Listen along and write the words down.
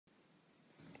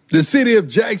The city of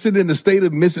Jackson in the state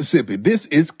of Mississippi. This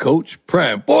is Coach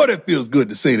Prime. Boy, that feels good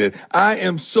to say that. I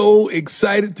am so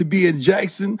excited to be in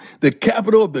Jackson, the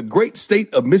capital of the great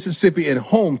state of Mississippi and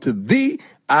home to the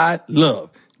I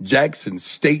love, Jackson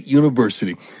State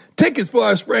University. Tickets for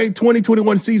our spring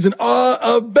 2021 season are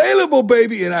available,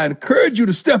 baby, and I encourage you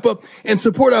to step up and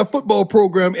support our football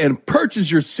program and purchase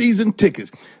your season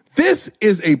tickets. This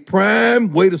is a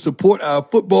prime way to support our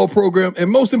football program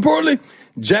and, most importantly,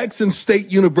 Jackson State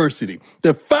University,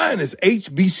 the finest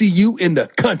HBCU in the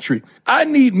country. I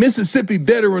need Mississippi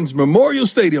Veterans Memorial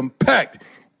Stadium packed,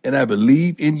 and I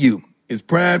believe in you. It's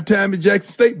prime time at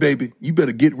Jackson State, baby. You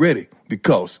better get ready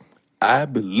because I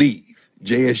believe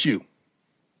JSU.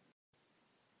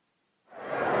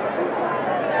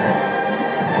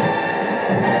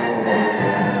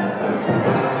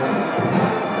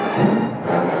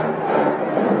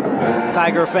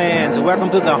 Tiger fans,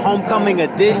 welcome to the homecoming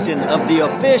edition of the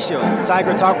official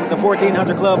Tiger Talk with the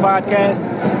 1400 Club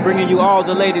podcast, bringing you all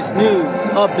the latest news,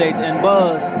 updates, and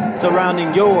buzz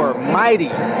surrounding your mighty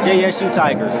JSU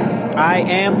Tigers. I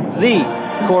am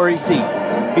the Corey C.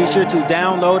 Be sure to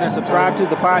download and subscribe to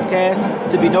the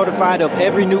podcast to be notified of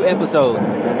every new episode.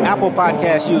 Apple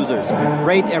Podcast users,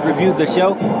 rate and review the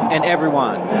show, and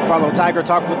everyone. Follow Tiger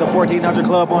Talk with the 1400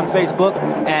 Club on Facebook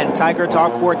and Tiger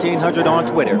Talk 1400 on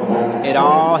Twitter. It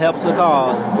all helps the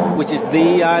cause, which is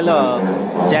the I love,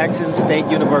 Jackson State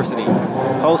University.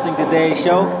 Hosting today's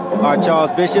show are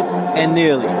Charles Bishop and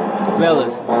Neely.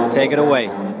 Fellas, take it away.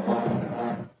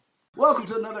 Welcome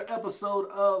to another episode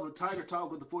of Tiger Talk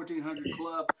with the 1400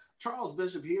 Club. Charles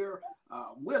Bishop here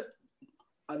with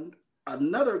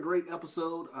another great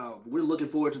episode. We're looking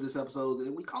forward to this episode.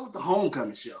 We call it the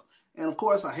Homecoming Show. And, of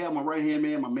course, I have my right-hand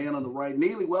man, my man on the right.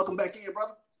 Neely, welcome back in,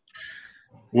 brother.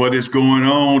 What is going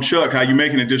on, Chuck? How you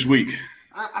making it this week?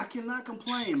 I cannot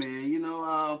complain, man. You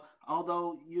know,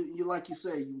 although you like you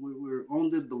say, we're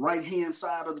on the right-hand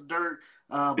side of the dirt.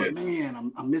 But,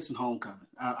 man, I'm missing homecoming.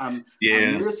 I'm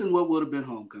missing what would have been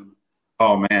homecoming.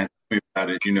 Oh, man, tell me about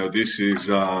it. You know, this is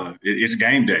it's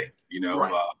game day, you know.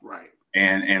 Right.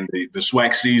 And the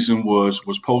SWAC season was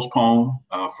postponed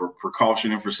for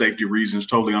precaution and for safety reasons.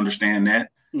 Totally understand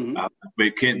that.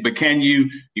 Mm-hmm. But can you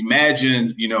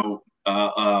imagine, you know,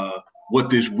 what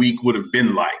this week would have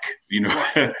been like, you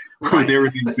know, with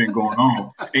everything that's been going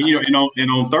on. And, you know,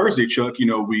 and on Thursday, Chuck, you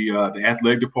know, we the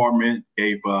athletic department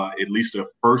gave at least a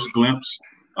first glimpse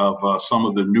of some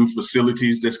of the new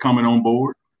facilities that's coming on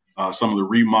board, some of the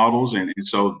remodels. And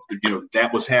so, you know,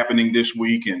 that was happening this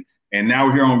week. And now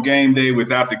we're here on game day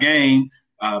without the game,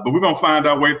 but we're going to find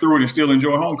our way through it and still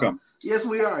enjoy homecoming. Yes,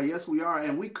 we are.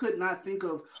 And we could not think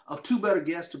of two better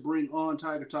guests to bring on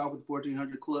Tiger Talk with the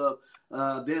 1400 Club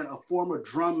than a former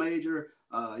drum major.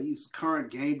 He's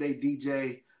current game day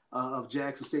DJ of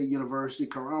Jackson State University,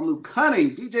 Karamu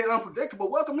Cunning, DJ Unpredictable.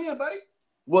 Welcome in, buddy.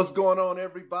 What's going on,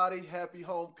 everybody? Happy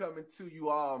homecoming to you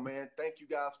all, man. Thank you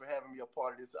guys for having me a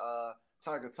part of this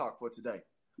Tiger Talk for today.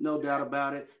 No doubt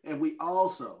about it. And we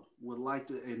also would like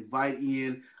to invite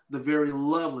in the very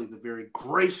lovely, the very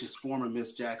gracious former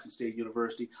Miss Jackson State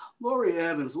University, Lori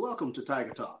Evans. Welcome to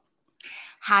Tiger Talk.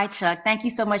 Hi, Chuck. Thank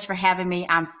you so much for having me.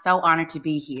 I'm so honored to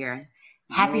be here.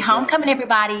 Happy homecoming,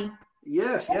 everybody.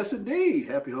 Yes, indeed.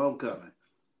 Happy homecoming.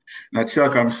 Now,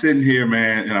 Chuck, I'm sitting here,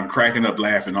 man, and I'm cracking up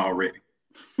laughing already.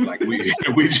 Like we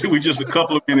just a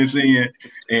couple of minutes in,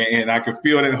 and I can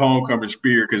feel that homecoming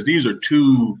spirit because these are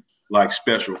two like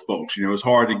special folks. You know, it's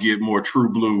hard to get more true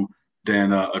blue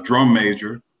than a drum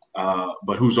major,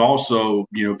 but who's also,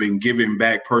 you know, been giving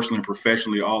back personally and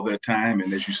professionally all that time.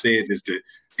 And as you said, is the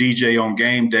DJ on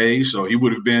game day. So he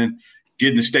would have been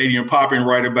getting the stadium popping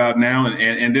right about now.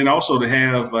 And then also to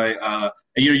have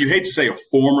and you know, you hate to say a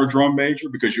former drum major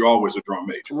because you're always a drum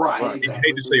major. Right. Exactly. You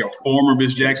hate to say a former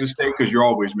Miss Jackson State because you're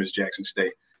always Miss Jackson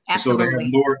State.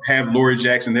 Absolutely. So to have Lori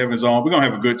Jackson Evans on, we're going to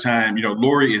have a good time. You know,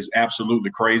 Lori is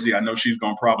absolutely crazy. I know she's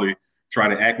going to probably try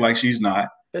to act like she's not.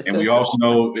 And we also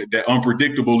know that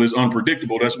unpredictable is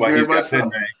unpredictable. That's why he's got that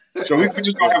name. So we're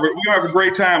just going to have a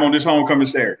great time on this homecoming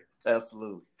Saturday.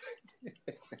 Absolutely.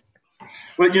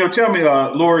 But, you know, tell me,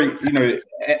 Lori, you know,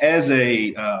 as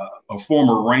a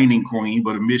former reigning queen,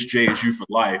 but a Miss JSU for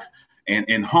life,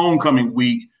 and homecoming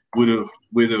week would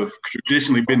have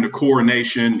traditionally been the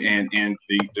coronation and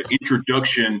the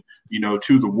introduction, you know,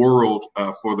 to the world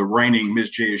for the reigning Miss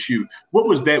JSU. What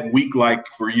was that week like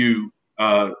for you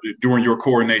during your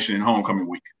coronation and homecoming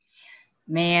week?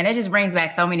 Man, it just brings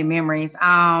back so many memories.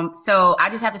 So I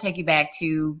just have to take you back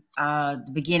to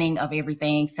the beginning of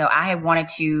everything. So I had wanted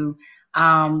to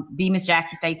be Miss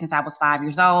Jackson State since I was 5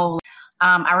 years old.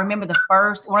 I remember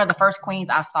one of the first queens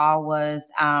I saw was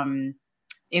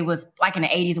it was like in the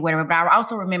 80s or whatever. But I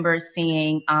also remember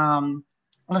seeing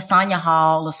LaSonya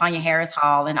Harris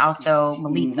Hall, and also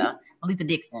Malitha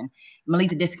Dixon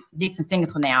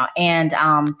Singleton now. And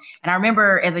I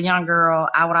remember as a young girl,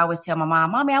 I would always tell my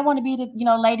mom, "Mommy, I want to be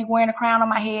the, lady wearing a crown on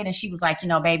my head." And she was like,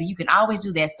 "Baby, you can always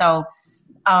do that." So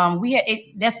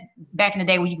that's back in the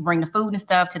day when you could bring the food and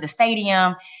stuff to the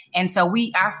stadium. And so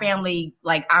our family,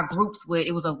 like our groups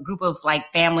it was a group of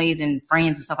like families and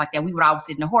friends and stuff like that. We would always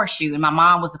sit in the horseshoe, and my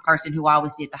mom was the person who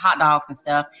always did the hot dogs and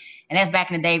stuff. And that's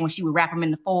back in the day when she would wrap them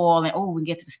in the foil, and we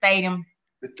get to the stadium,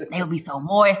 they would be so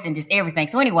moist and just everything.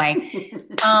 So anyway,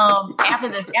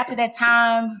 after that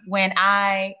time when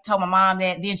I told my mom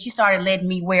that, then she started letting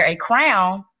me wear a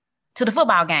crown to the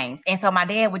football games. And so my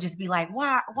dad would just be like,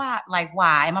 why?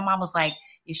 And my mom was like,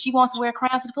 if she wants to wear a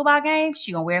crown to the football games,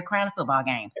 she's going to wear a crown to football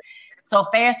games. So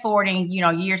fast forwarding,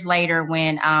 years later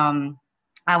when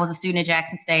I was a student at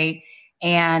Jackson State,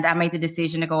 and I made the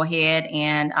decision to go ahead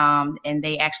and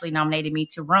they actually nominated me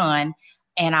to run,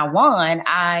 and I won.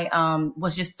 I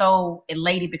was just so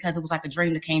elated because it was like a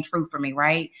dream that came true for me,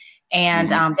 right?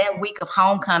 And that week of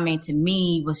homecoming to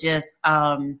me was just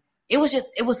it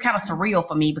was kind of surreal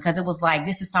for me, because it was like,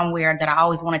 this is somewhere that I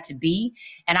always wanted to be.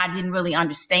 And I didn't really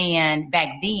understand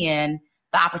back then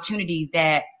the opportunities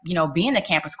that, being the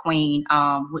campus queen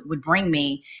would bring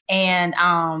me. And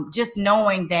just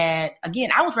knowing that, again,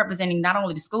 I was representing not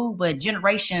only the school, but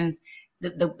generations,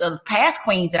 the past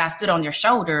queens that I stood on their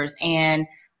shoulders, and,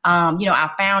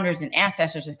 our founders and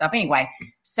ancestors and stuff. Anyway,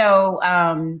 so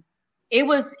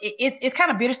it's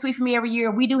kind of bittersweet for me every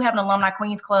year. We do have an alumni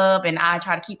queens club, and I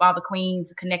try to keep all the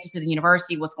queens connected to the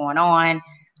university, what's going on.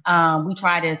 We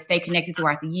try to stay connected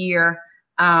throughout the year.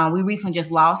 We recently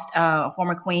just lost a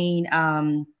former queen,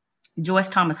 Joyce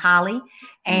Thomas Holly.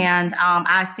 And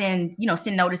I send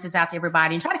notices out to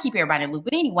everybody and try to keep everybody in the loop.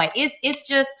 But anyway, it's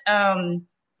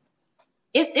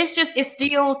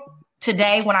still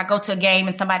today when I go to a game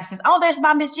and somebody says, "Oh, there's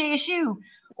my Miss JSU,"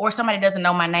 or somebody doesn't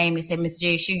know my name and said Miss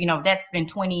JSU, that's been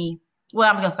I'm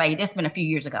going to say that's been a few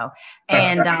years ago.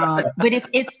 And, but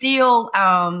it's still,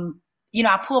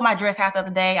 I pulled my dress out the other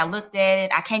day. I looked at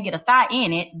it. I can't get a thigh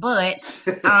in it, but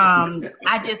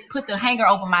I just put the hanger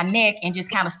over my neck and just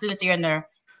kind of stood there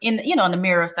in the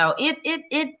mirror. So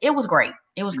it was great.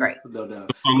 It was great. No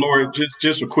doubt. Lori,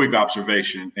 just a quick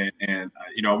observation, and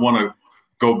I want to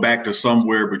go back to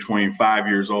somewhere between 5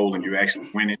 years old and you actually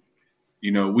winning.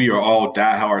 We are all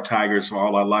diehard Tigers for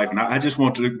all our life, and I just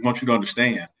want you to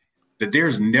understand that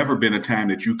there's never been a time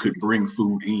that you could bring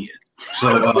food in. So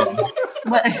I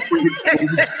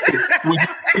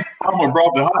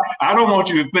don't want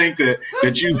you to think that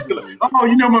you,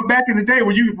 back in the day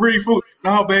when you could bring food.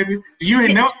 No, baby, you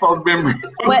ain't never supposed to bring food.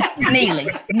 Well,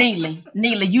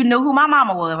 Neely, you knew who my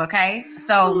mama was, okay?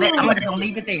 So I'm just gonna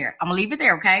leave it there. I'm gonna leave it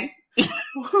there, okay?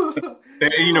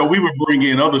 And, we would bring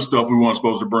in other stuff we weren't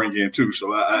supposed to bring in too.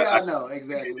 So I know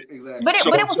exactly. But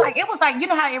it was like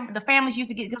how the families used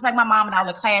to get, just like my mom and all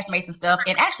the classmates and stuff.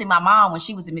 And actually, my mom, when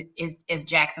she was in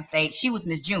Jackson State, she was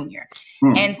Miss Junior.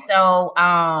 And so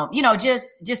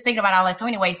just thinking about all that. So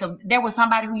anyway, so there was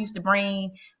somebody who used to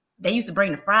bring. They used to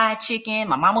bring the fried chicken.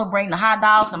 My mom would bring the hot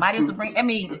dog. Somebody used to bring,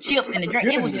 the chips and the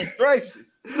drink. It was just gracious.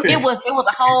 It was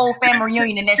a whole family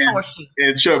reunion in that horseshoe.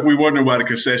 And Chuck, we wondering why the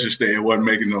concession stand wasn't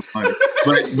making no money.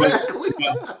 Exactly.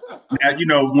 But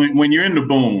when you're in the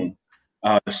boom,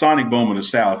 the Sonic Boom of the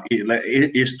South,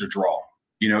 it's the draw.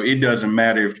 It doesn't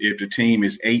matter if the team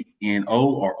is 8-0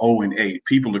 or 0-8.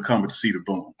 People are coming to see the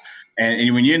boom.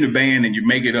 And when you're in the band and you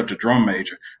make it up to drum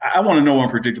major, I want to know,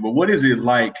 Unpredictable, what is it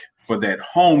like for that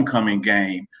homecoming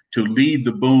game to lead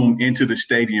the boom into the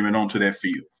stadium and onto that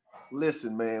field?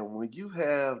 Listen, man, when you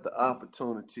have the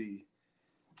opportunity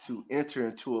to enter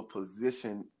into a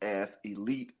position as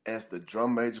elite as the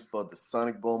drum major for the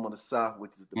Sonic Boom of the South,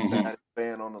 which is the baddest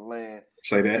band on the land,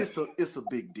 say that it's a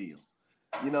big deal.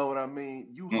 You know what I mean?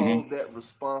 You hold that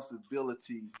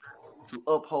responsibility to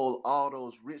uphold all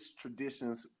those rich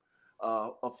traditions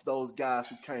of those guys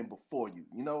who came before you.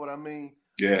 You know what I mean?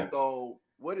 Yeah. So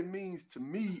what it means to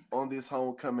me on this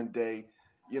homecoming day,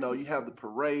 you have the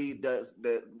parade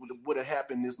that would have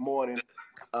happened this morning,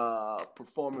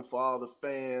 performing for all the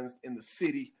fans in the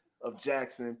city of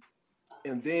Jackson.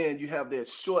 And then you have that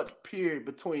short period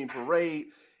between parade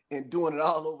and doing it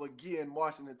all over again,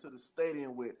 marching into the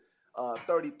stadium with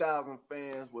 30,000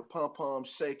 fans with pom-poms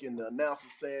shaking, the announcer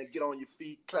saying, get on your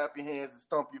feet, clap your hands, and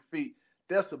stomp your feet.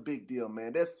 That's a big deal,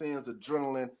 man. That sends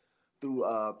adrenaline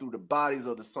through the bodies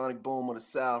of the Sonic Boom of the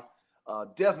South.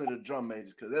 Definitely the drum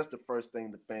majors, because that's the first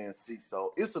thing the fans see.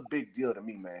 So it's a big deal to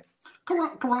me, man.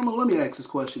 Karama, let me ask this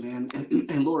question,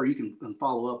 and Laura, you can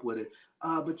follow up with it.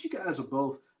 but you guys are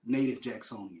both native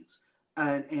Jacksonians.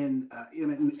 And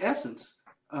in essence,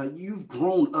 you've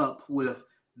grown up with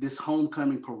this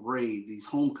homecoming parade, these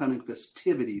homecoming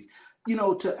festivities,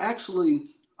 to actually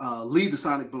lead the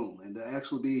Sonic Boom and to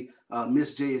actually be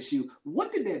Miss JSU.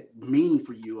 What did that mean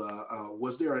for you?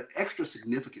 Was there an extra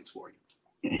significance for you?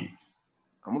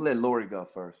 I'm going to let Lori go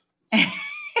first.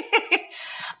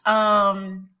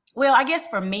 Well, I guess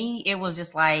for me, it was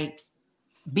just like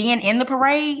being in the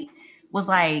parade was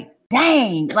like,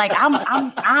 dang, like I'm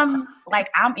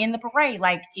in the parade.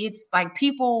 Like it's like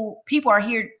people are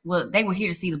here. Well, they were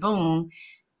here to see the boom,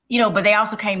 but they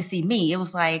also came to see me. It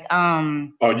was like,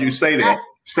 oh, you say that.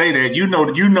 Say that. You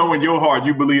know in your heart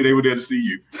you believe they were there to see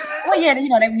you. Well, yeah, they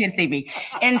were here to see me.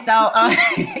 And so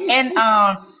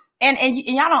and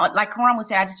y'all don't, like Karan would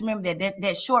say, I just remember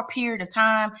that short period of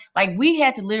time, like we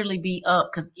had to literally be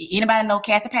up, because anybody know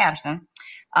Kathy Patterson?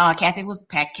 Kathy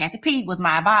P was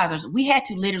my advisor. We had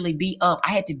to literally be up.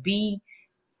 I had to be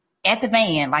at the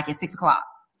van like at 6:00.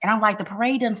 And I'm like, the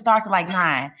parade doesn't start till like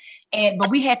 9.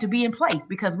 But we had to be in place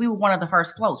because we were one of the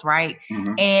first floats, right?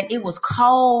 Mm-hmm. And it was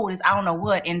cold as I don't know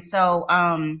what. And so,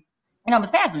 Ms.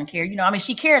 Patterson didn't care.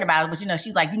 She cared about it, but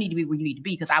she's like, you need to be where you need to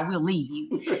be because I will leave you.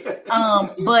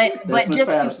 But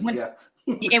just when,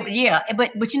 yeah.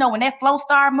 But when that float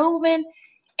started moving,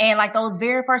 and like those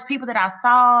very first people that I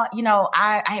saw,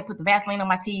 I had put the Vaseline on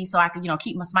my teeth so I could,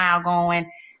 keep my smile going.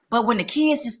 But when the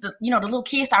kids the little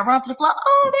kids start running to the floor,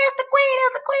 oh, there's the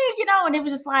queen, and it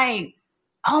was just like,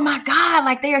 oh my God,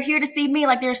 like they are here to see me.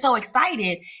 Like they're so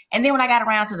excited. And then when I got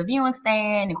around to the viewing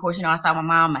stand, of course, I saw my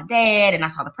mom, my dad, and I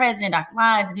saw the president, Dr.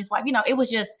 Lyons, and his wife, it was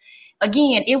just,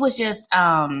 again, it was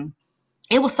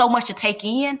so much to take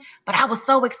in, but I was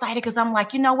so excited because I'm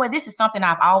like, this is something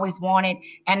I've always wanted.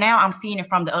 And now I'm seeing it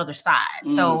from the other side.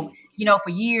 So, for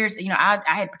years, I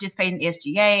had participated in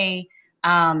SGA.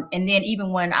 And then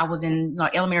even when I was in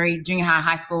elementary, junior high,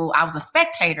 high school, I was a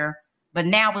spectator, but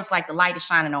now it's like the light is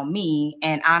shining on me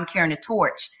and I'm carrying the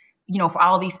torch, for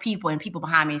all these people and people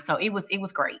behind me. So it was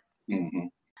great. Mm-hmm.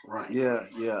 Right.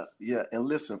 Yeah. And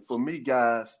listen, for me,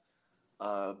 guys,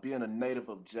 being a native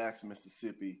of Jackson,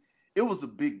 Mississippi, it was a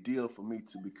big deal for me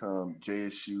to become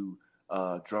JSU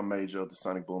drum major of the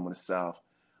Sonic Boom in the South,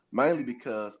 mainly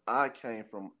because I came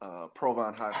from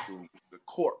Provine High School, the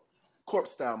corp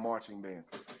style marching band,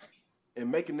 and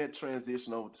making that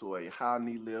transition over to a high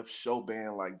knee lift show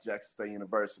band like Jackson State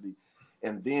University,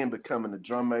 and then becoming a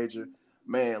drum major.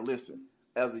 Man, listen,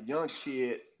 as a young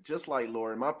kid, just like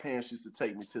Lori, my parents used to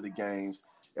take me to the games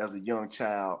as a young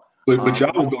child. But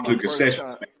y'all would go to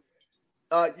concessions.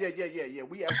 Yeah.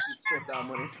 We actually spent our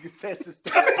money to concessions.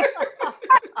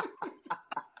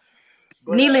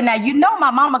 Neely, now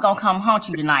my mama gonna come haunt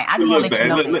you tonight. I just want to let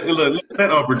you know.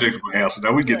 Let unpredictable answer.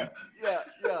 Now we get. Yeah.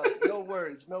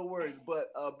 No worries.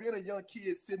 But being a young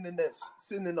kid sitting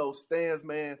in those stands,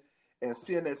 man, and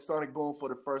seeing that Sonic Boom for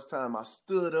the first time, I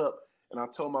stood up and I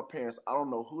told my parents, I don't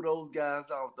know who those guys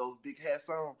are with those big hats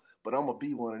on, but I'm gonna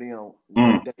be one of them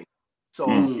one day. So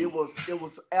it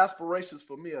was aspirations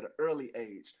for me at an early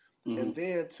age. And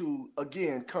then to,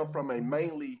 again, come from a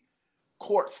mainly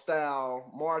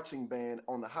court-style marching band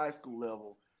on the high school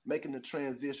level, making the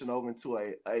transition over into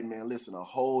a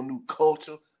whole new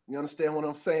culture. You understand what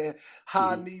I'm saying?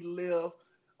 High knee lift,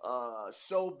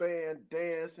 show band,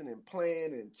 dancing and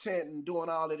playing and chanting, doing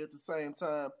all that at the same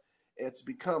time. And to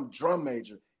become drum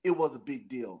major, it was a big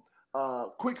deal.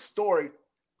 Quick story,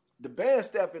 the band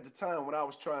staff at the time when I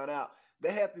was trying out,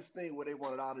 they had this thing where they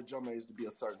wanted all the drum majors to be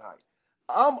a certain height.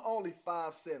 I'm only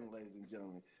 5'7", ladies and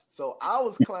gentlemen. So I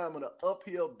was climbing an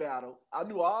uphill battle. I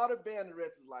knew all the band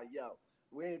directors like, yo,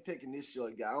 we ain't picking this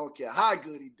short guy. I don't care how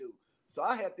good he do. So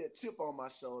I had that chip on my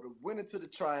shoulder, went into the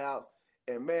tryouts,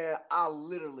 and man, I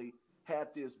literally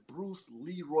had this Bruce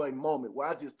Leroy moment where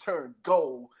I just turned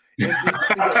gold. And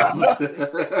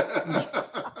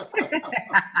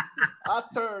I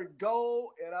turned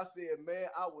gold, and I said, man,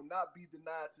 I will not be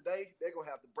denied today. They're going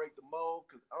to have to break the mold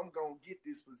because I'm going to get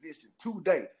this position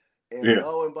today. And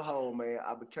lo and behold, man,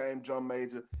 I became drum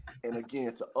major. And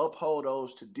again, to uphold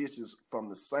those traditions from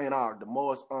the St. Arc, the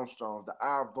Morris Armstrongs, the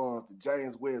Ira Vaughns, the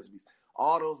James Wesbys,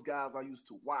 all those guys I used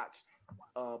to watch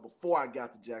before I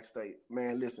got to Jack State.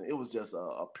 Man, listen, it was just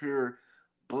a pure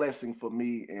blessing for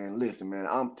me. And listen,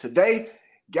 man, today,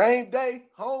 game day,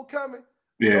 homecoming,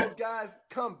 those guys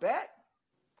come back.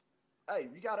 Hey,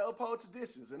 you got to uphold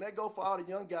traditions. And that go for all the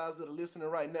young guys that are listening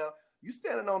right now. You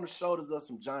standing on the shoulders of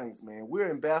some giants, man. We're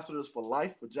ambassadors for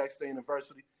life for Jack State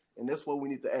University, and that's what we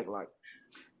need to act like.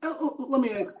 Let me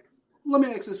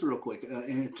ask this real quick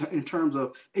in terms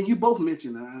of, and you both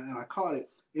mentioned, and I caught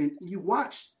it, and you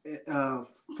watch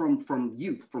from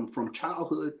youth, from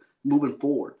childhood moving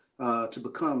forward to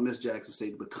become Miss Jackson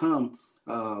State, to become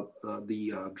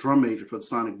the drum major for the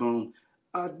Sonic Boom.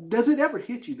 Does it ever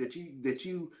hit you that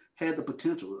you had the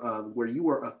potential where you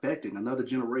were affecting another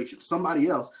generation? Somebody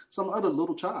else, some other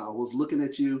little child was looking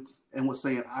at you and was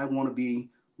saying, I want to be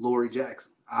Lori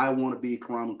Jackson. I want to be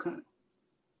Karamo Cunning.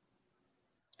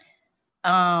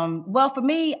 Well, for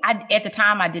me, at the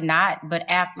time I did not, but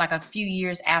like a few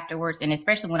years afterwards, and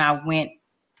especially when I went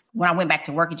back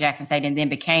to work at Jackson State and then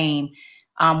became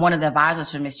one of the advisors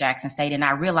for Miss Jackson State, and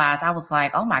I realized, I was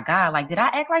like, oh my God, like, did I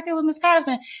act like that with Miss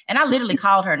Patterson? And I literally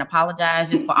called her and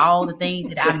apologized just for all the things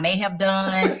that I may have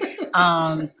done.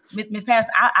 Miss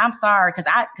Patterson, I'm sorry,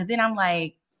 because then I'm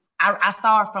like, I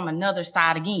saw her from another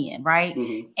side again, right?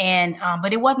 Mm-hmm. And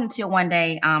but it wasn't until one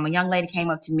day a young lady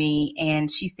came up to me and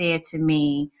she said to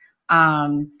me,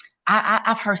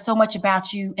 I've heard so much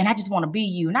about you and I just want to be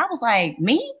you. And I was like,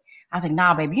 me? I was like,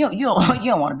 nah, baby, you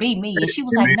don't want to be me. And she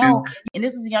was like, no. And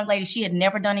this is a young lady. She had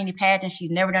never done any pageant. She's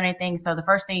never done anything. So the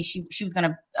first thing she was going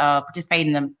to participate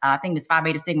in the, I think this Phi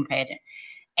Beta Sigma pageant.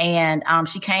 And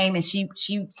she came and she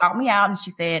sought me out and she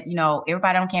said,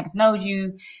 everybody on campus knows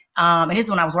you. And this is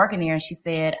when I was working there. And she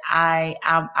said, I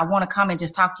want to come and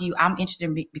just talk to you. I'm interested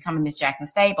in becoming Miss Jackson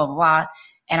State, blah, blah, blah.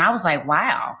 And I was like,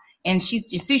 wow. And she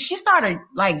started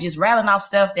like just rattling off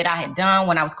stuff that I had done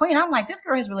when I was queen. I'm like, this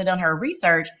girl has really done her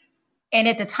research. And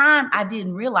at the time, I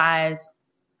didn't realize,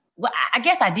 well, I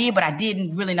guess I did, but I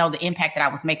didn't really know the impact that I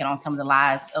was making on some of the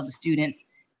lives of the students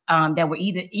that were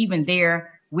even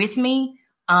there with me.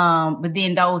 But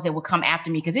then those that would come after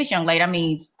me, because this young lady, I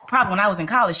mean, probably when I was in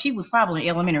college, she was probably in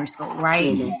elementary school,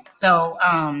 right?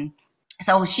 Mm-hmm.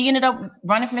 So she ended up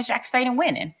running for Miss Jackson State and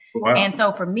winning. Wow. And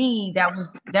so for me, that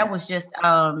was just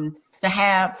to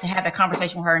have that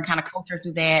conversation with her and kind of coach her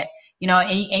through that.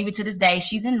 And even to this day,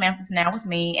 she's in Memphis now with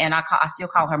me, and I still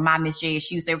call her my Miss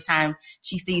JSU. So every time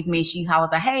she sees me, she hollers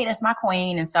like, "Hey, that's my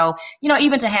queen." And so,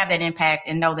 even to have that impact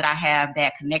and know that I have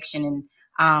that connection, and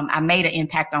I made an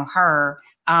impact on her,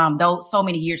 though so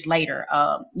many years later,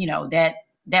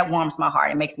 that warms my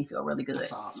heart. It makes me feel really good.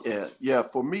 That's awesome. Yeah.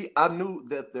 For me, I knew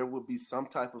that there would be some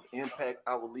type of impact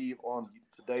I would leave on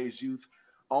today's youth,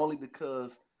 only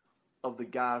because of the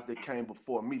guys that came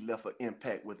before me left an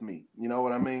impact with me. You know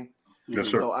what I mean? Yes,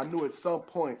 sir. So I knew at some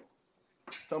point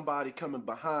somebody coming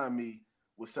behind me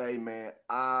would say, man,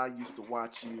 I used to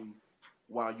watch you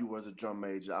while you was a drum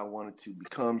major. I wanted to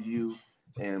become you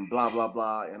and blah, blah,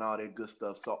 blah, and all that good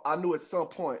stuff. So I knew at some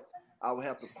point I would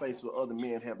have to face what other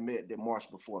men have met that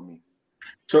marched before me.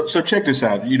 So check this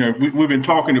out. We've been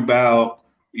talking about,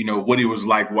 what it was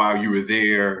like while you were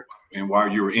there and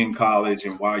while you were in college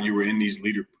and while you were in these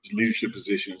leadership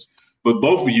positions. But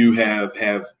both of you have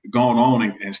gone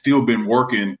on and still been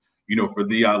working, for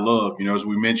the I Love. As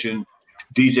we mentioned,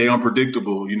 DJ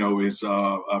Unpredictable, is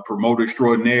a promoter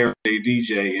extraordinaire, a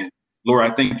DJ. And Laura,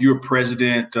 I think you're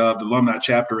president of the alumni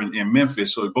chapter in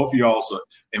Memphis. So both of y'all's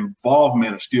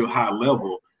involvement is still high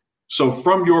level. So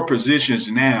from your positions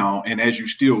now, and as you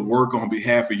still work on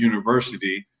behalf of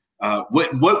university,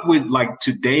 what would like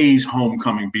today's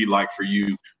homecoming be like for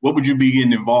you? What would you be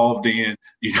getting involved in,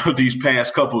 these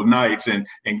past couple of nights and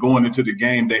going into the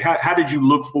game day? How did you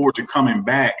look forward to coming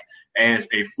back as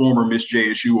a former Miss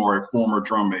JSU or a former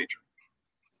drum major?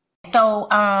 So,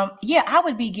 I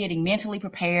would be getting mentally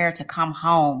prepared to come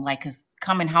home, because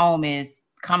coming home is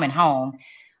coming home.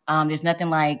 There's nothing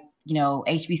like,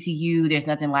 HBCU. There's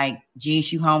nothing like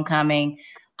JSU homecoming.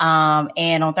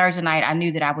 And on Thursday night, I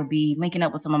knew that I would be linking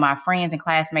up with some of my friends and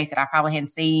classmates that I probably hadn't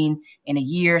seen in a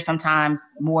year, sometimes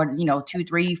more, 2,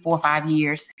 3, 4, 5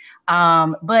 years.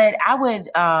 But I would,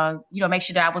 make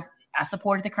sure that I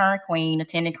supported the current queen,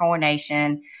 attending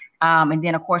coronation. And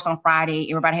then, of course, on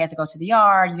Friday, everybody has to go to the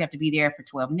yard. You have to be there for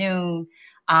 12 noon.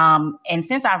 And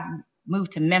since I've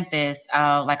moved to Memphis,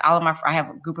 I have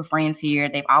a group of friends here.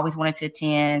 They've always wanted to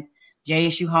attend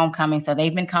JSU homecoming. So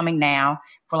they've been coming now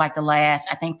for the last,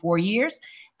 I think, 4 years.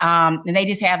 And they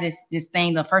just have this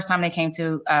thing. The first time they came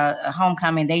to a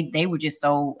homecoming, they were just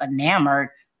so enamored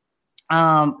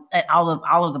at all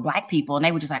of the Black people. And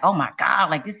they were just like, oh my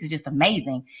God, this is just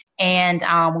amazing. And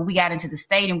when we got into the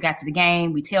stadium, got to the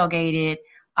game, we tailgated,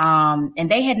 and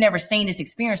they had never seen this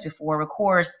experience before. Of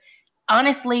course,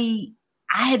 honestly,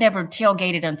 I had never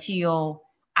tailgated until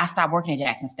I stopped working at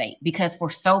Jackson State, because for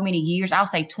so many years, I'll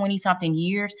say 20 something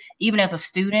years, even as a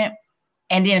student,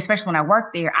 and then especially when I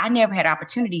worked there, I never had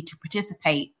opportunity to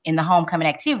participate in the homecoming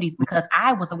activities because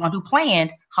I was the one who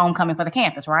planned homecoming for the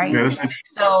campus, right? Yes.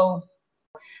 So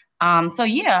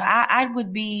I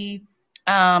would be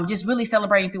just really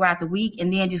celebrating throughout the week,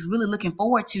 and then just really looking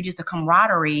forward to just the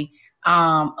camaraderie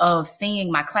of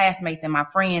seeing my classmates and my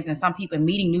friends and some people,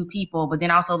 meeting new people, but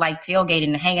then also like tailgating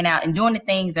and hanging out and doing the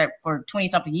things that for 20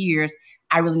 something years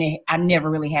I never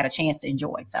really had a chance to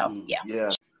enjoy. So yeah.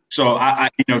 So I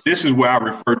this is where I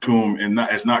refer to him and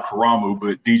as not Karamu,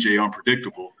 but DJ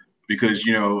Unpredictable, because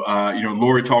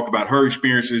Lori talked about her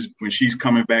experiences when she's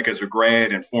coming back as a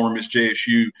grad and former Miss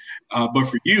JSU, but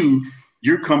for you,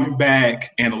 you're coming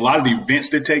back and a lot of the events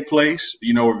that take place,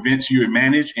 events you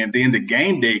manage, and then the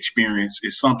game day experience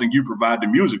is something you provide the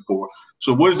music for.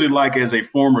 So what is it like as a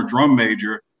former drum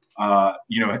major,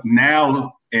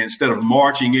 now instead of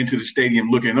marching into the stadium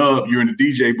looking up, you're in the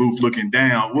DJ booth looking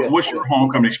down. What's your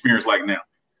homecoming experience like now?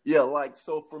 Yeah,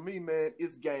 so for me, man,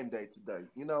 it's game day today.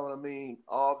 You know what I mean?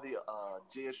 All the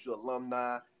JSU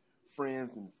alumni,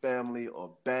 friends, and family are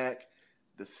back.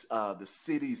 The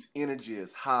city's energy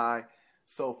is high.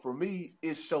 So for me,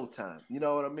 it's showtime. You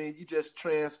know what I mean? You just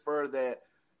transfer that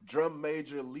drum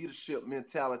major leadership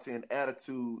mentality and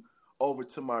attitude over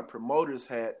to my promoter's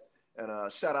hat.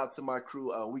 And shout out to my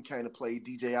crew. We came to play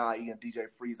DJ IE and DJ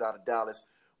Freeze out of Dallas,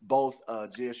 both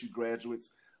JSU graduates.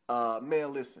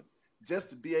 Man, listen, just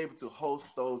to be able to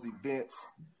host those events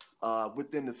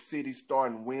within the city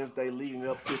starting Wednesday, leading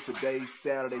up to today,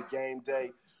 Saturday game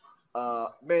day,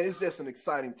 man, it's just an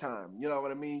exciting time. You know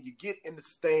what I mean? You get in the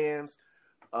stands.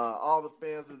 All the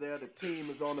fans are there. The team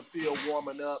is on the field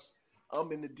warming up.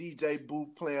 I'm in the DJ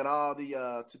booth playing all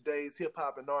the today's hip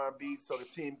hop and R&B, so the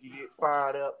team can get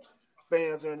fired up.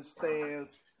 Fans are in the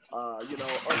stands.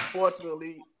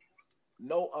 Unfortunately,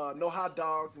 no hot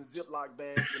dogs and Ziploc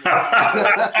bags.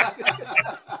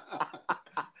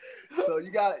 So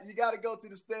you gotta go to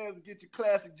the stands and get your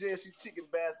classic JSU chicken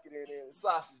basket in there, and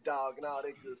sausage dog and all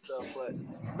that good stuff.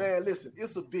 But man, listen,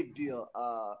 it's a big deal.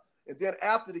 And then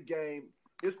after the game,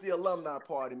 it's the alumni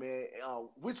party, man.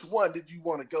 Which one did you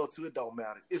want to go to? It don't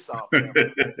matter. It's all family.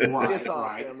 It's all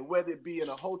family. Whether it be in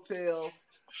a hotel,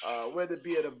 whether it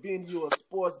be at a venue, a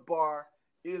sports bar,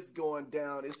 it's going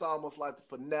down. It's almost like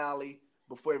the finale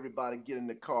before everybody get in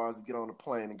the cars and get on the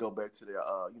plane and go back to their,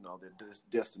 their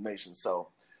destination. So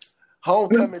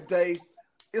homecoming day,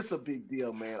 it's a big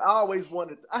deal, man. I always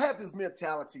wanted – I have this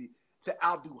mentality to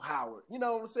outdo Howard. You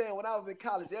know what I'm saying? When I was in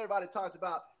college, everybody talked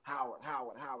about Howard,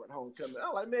 homecoming.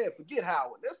 I'm like, man, forget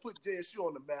Howard. Let's put JSU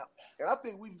on the map. And I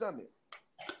think we've done it.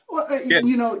 Well,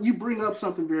 you bring up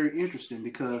something very interesting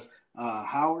because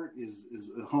Howard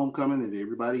is a homecoming that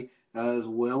everybody is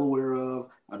well aware of.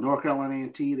 North Carolina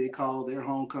A&T, they call their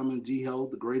homecoming G-Ho,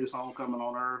 the greatest homecoming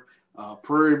on earth.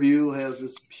 Prairie View has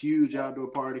this huge outdoor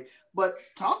party. But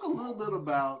talk a little bit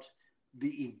about the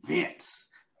events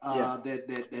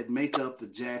that make up the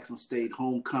Jackson State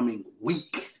homecoming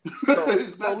week.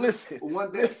 So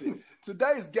listen.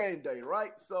 Today's game day,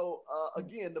 right? So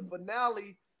again, the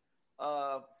finale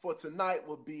for tonight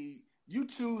will be you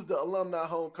choose the alumni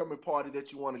homecoming party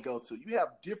that you want to go to. You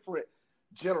have different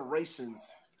generations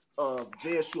of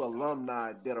JSU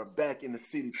alumni that are back in the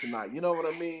city tonight. You know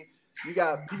what I mean? You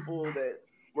got people that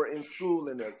were in school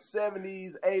in the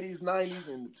 70s, 80s, 90s,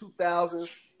 and the 2000s.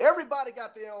 Everybody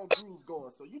got their own groove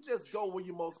going. So you just go where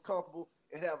you're most comfortable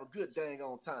and have a good dang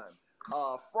on time.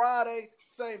 Friday,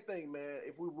 same thing, man.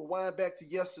 If we rewind back to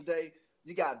yesterday,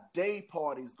 you got day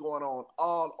parties going on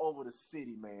all over the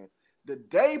city, man. The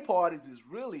day parties is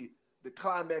really the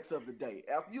climax of the day.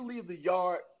 After you leave the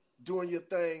yard doing your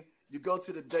thing, you go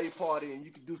to the day party and you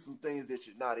can do some things that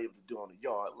you're not able to do on the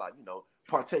yard, like,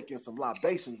 partake in some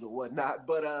libations or whatnot.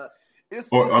 But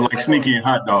it's like sneaky and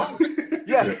hot dog.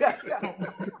 Yeah.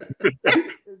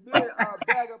 And then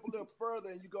back up a little further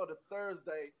and you go to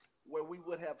Thursday where we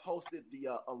would have hosted the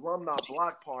alumni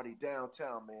block party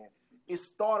downtown, man. It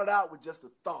started out with just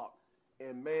a thought.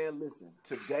 And, man, listen,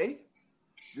 today,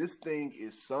 this thing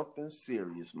is something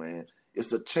serious, man.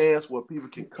 It's a chance where people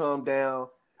can come down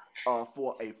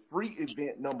for a free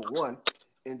event, number one,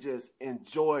 and just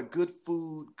enjoy good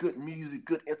food, good music,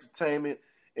 good entertainment,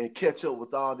 and catch up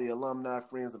with all the alumni,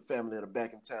 friends, and family that are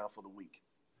back in town for the week.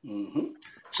 Mm-hmm.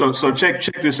 So check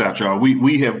this out, y'all.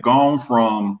 We have gone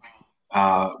from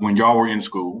when y'all were in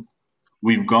school.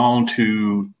 We've gone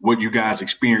to what you guys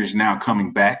experience now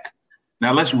coming back.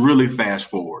 Now let's really fast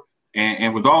forward.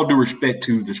 And with all due respect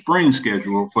to the spring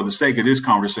schedule, for the sake of this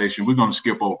conversation, we're going to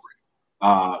skip over it.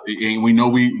 And we know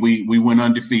we went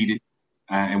undefeated,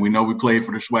 and we know we played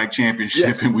for the SWAC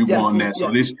championship and we won that.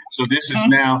 So this is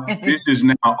now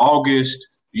August,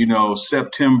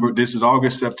 September. This is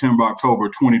August, September, October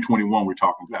 2021 we're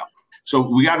talking about. So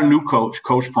we got a new coach,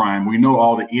 Coach Prime. We know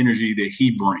all the energy that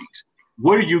he brings.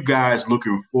 What are you guys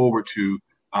looking forward to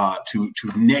to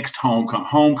next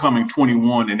homecoming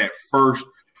 21, and that first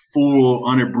full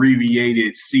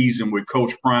unabbreviated season with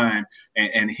Coach Prime,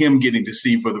 and him getting to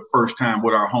see for the first time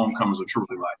what our homecomings are truly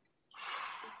like.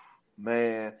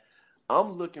 Man,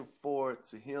 I'm looking forward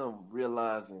to him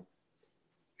realizing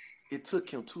it took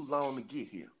him too long to get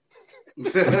here.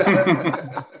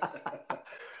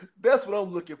 That's what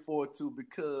I'm looking forward to,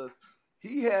 because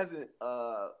he hasn't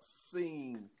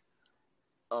seen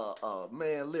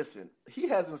he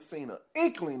hasn't seen an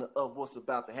inkling of what's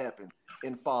about to happen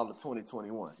in fall of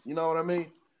 2021. You know what I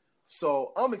mean?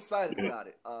 So I'm excited about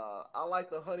it. I like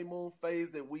the honeymoon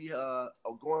phase that we are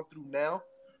going through now,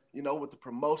 with the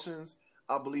promotions.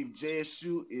 I believe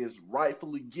JSU is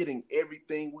rightfully getting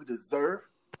everything we deserve.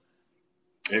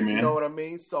 Amen. You know what I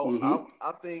mean? So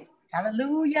I think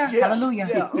hallelujah. Hallelujah.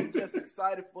 Yeah, I'm just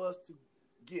excited for us to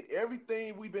get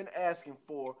everything we've been asking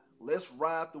for. Let's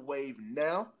ride the wave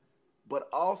now, but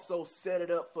also set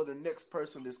it up for the next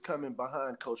person that's coming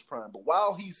behind Coach Prime. But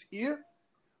while he's here,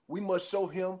 we must show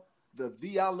him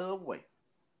the I Love way.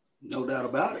 No doubt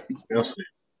about it.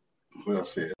 Well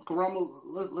said. Karamo,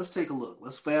 let's take a look.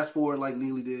 Let's fast forward like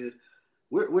Neely did.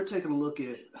 We're taking a look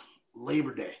at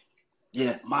Labor Day.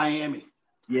 Yeah. Miami.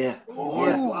 Yeah.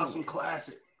 Blossom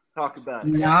Classic. Talk about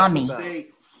it. Texas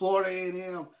State, Florida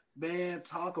A&M. Man,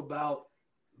 talk about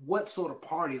what sort of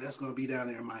party that's going to be down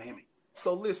there in Miami.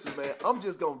 So listen, man, I'm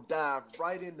just going to dive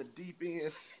right in the deep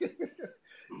end.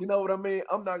 You know what I mean?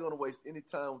 I'm not going to waste any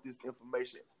time with this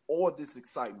information or this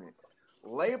excitement.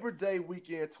 Labor Day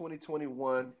weekend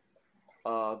 2021,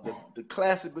 the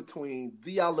classic between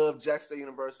I Love Jackson State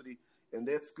University and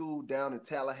that school down in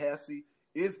Tallahassee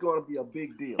is going to be a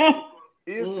big deal.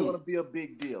 It's going to be a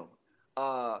big deal.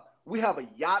 We have a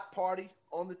yacht party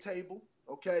on the table,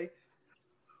 okay?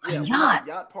 Yeah, we have a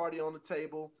yacht party on the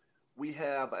table. We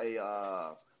have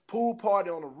a pool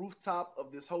party on the rooftop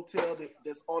of this hotel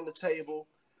that's on the table.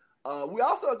 We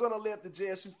also are going to let the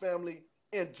JSU family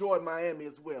enjoy Miami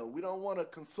as well. We don't want to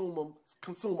consume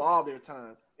all their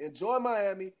time. Enjoy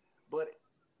Miami, but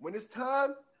when it's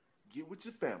time, get with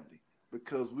your family,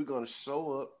 because we're going to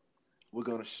show up. We're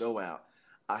going to show out.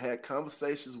 I had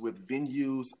conversations with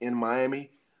venues in Miami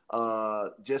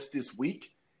just this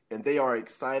week, and they are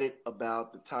excited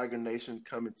about the Tiger Nation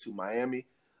coming to Miami.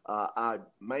 I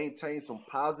maintained some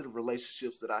positive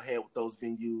relationships that I had with those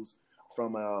venues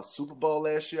from Super Bowl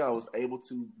last year. I was able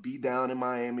to be down in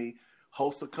Miami,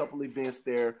 host a couple events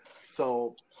there.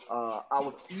 So it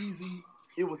was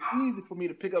easy for me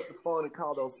to pick up the phone and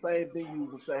call those same venues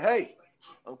and say, hey,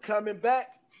 I'm coming back.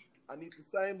 I need the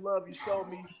same love you showed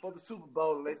me for the Super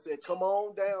Bowl. And they said, come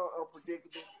on down,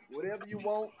 Unpredictable. Whatever you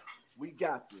want, we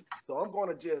got you. So I'm going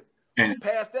to just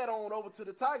pass that on over to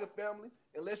the Tiger family,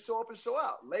 and let's show up and show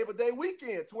out. Labor Day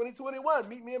weekend, 2021.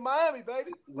 Meet me in Miami,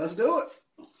 baby. Let's do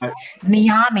it.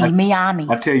 Miami.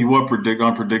 I tell you what,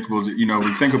 Unpredictable.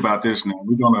 We think about this now.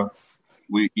 We're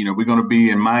gonna be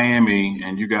in Miami,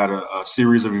 and you got a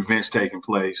series of events taking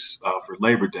place for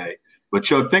Labor Day. But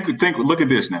Chuck, look at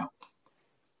this now.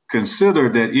 Consider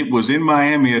that it was in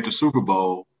Miami at the Super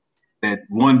Bowl that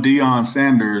one Deion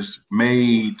Sanders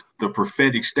made the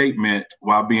prophetic statement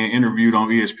while being interviewed on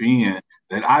ESPN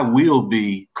that I will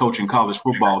be coaching college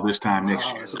football this time next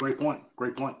year. That's a great point.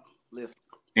 Listen.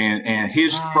 And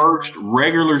his first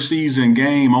regular season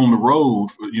game on the road,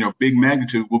 big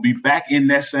magnitude, will be back in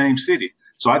that same city.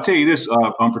 So I tell you this,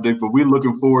 Unpredictable, we're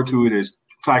looking forward to it as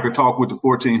Tiger Talk with the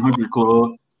 1400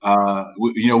 Club.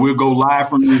 We'll go live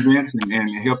from the events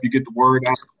and help you get the word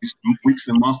out these weeks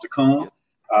and months to come.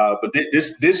 But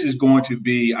this is going to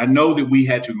be. I know that we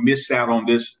had to miss out on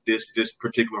this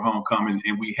particular homecoming,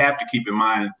 and we have to keep in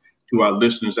mind to our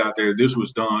listeners out there, this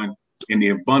was done in the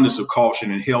abundance of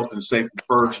caution and health and safety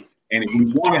first. And if we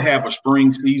want to have a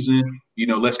spring season,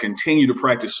 let's continue to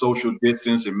practice social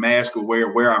distance and mask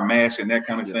aware, wear our masks and that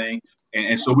kind of thing.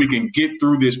 And so we can get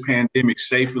through this pandemic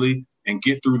safely and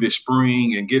get through this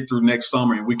spring and get through next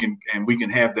summer, and we can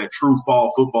have that true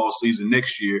fall football season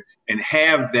next year and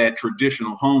have that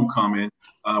traditional homecoming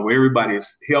where everybody is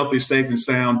healthy, safe, and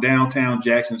sound. Downtown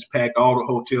Jackson's packed, all the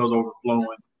hotels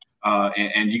overflowing,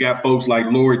 and you got folks like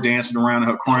Lori dancing around in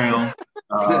her crown,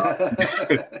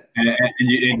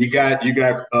 and you got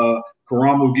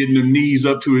Karamo getting the knees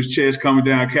up to his chest coming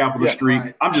down Capitol Street.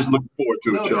 Right. I'm just looking forward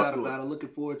to it, Chuck. No doubt about it. Looking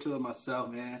forward to it myself,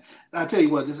 man. And I tell you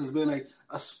what, this has been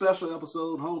a special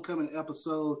episode, homecoming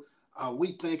episode.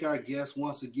 We thank our guests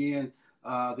once again,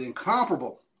 the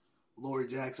incomparable Lori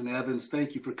Jackson Evans.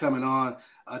 Thank you for coming on.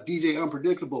 DJ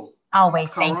Unpredictable. Always,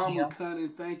 thank you. Cunning,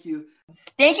 thank you.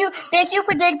 Thank you,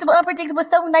 Unpredictable.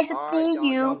 So nice to see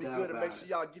you. Y'all be good, and make sure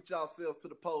y'all get yourselves to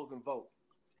the polls and vote.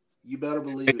 You better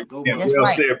believe it. Go yeah, Bucks. well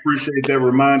said. Appreciate that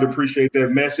reminder. Appreciate that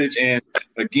message. And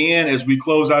again, as we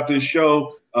close out this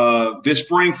show, this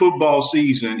spring football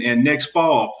season and next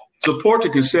fall, support the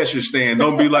concession stand.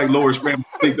 Don't be like Laura's family.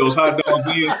 Take those hot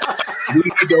dogs in. We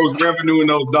need those revenue and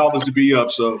those dollars to be up.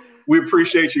 So we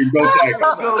appreciate you. Go Tigers.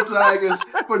 Go Tigers.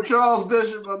 For Charles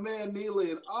Bishop, my man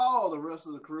Neely, and all the rest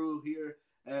of the crew here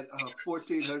at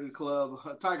 1400 Club,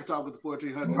 Tiger Talk with the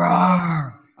 1400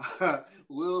 Club.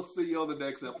 We'll see you on the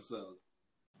next episode.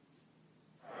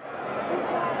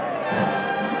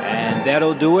 And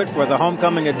that'll do it for the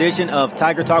homecoming edition of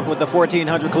Tiger Talk with the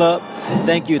 1400 Club.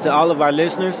 Thank you to all of our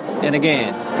listeners. And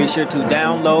again, be sure to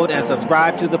download and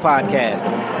subscribe to the podcast.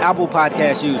 Apple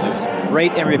Podcast users,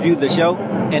 rate and review the show.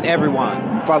 And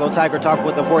everyone, follow Tiger Talk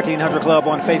with the 1400 Club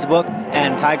on Facebook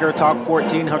and Tiger Talk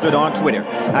 1400 on Twitter.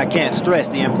 I can't stress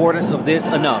the importance of this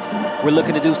enough. We're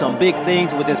looking to do some big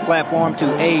things with this platform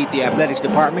to aid the athletics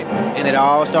department, and it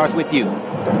all starts with you.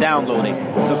 Downloading,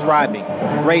 subscribing,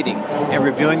 rating, and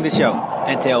reviewing the show.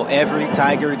 And tell every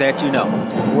Tiger that you know.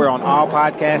 We're on all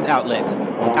podcast outlets.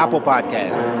 Apple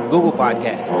Podcasts, Google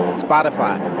Podcasts,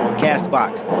 Spotify,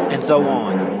 CastBox, and so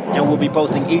on. And we'll be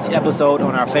posting each episode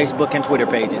on our Facebook and Twitter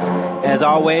pages. As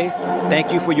always,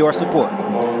 thank you for your support.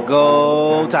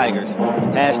 Go Tigers.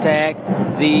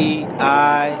 #TheILove.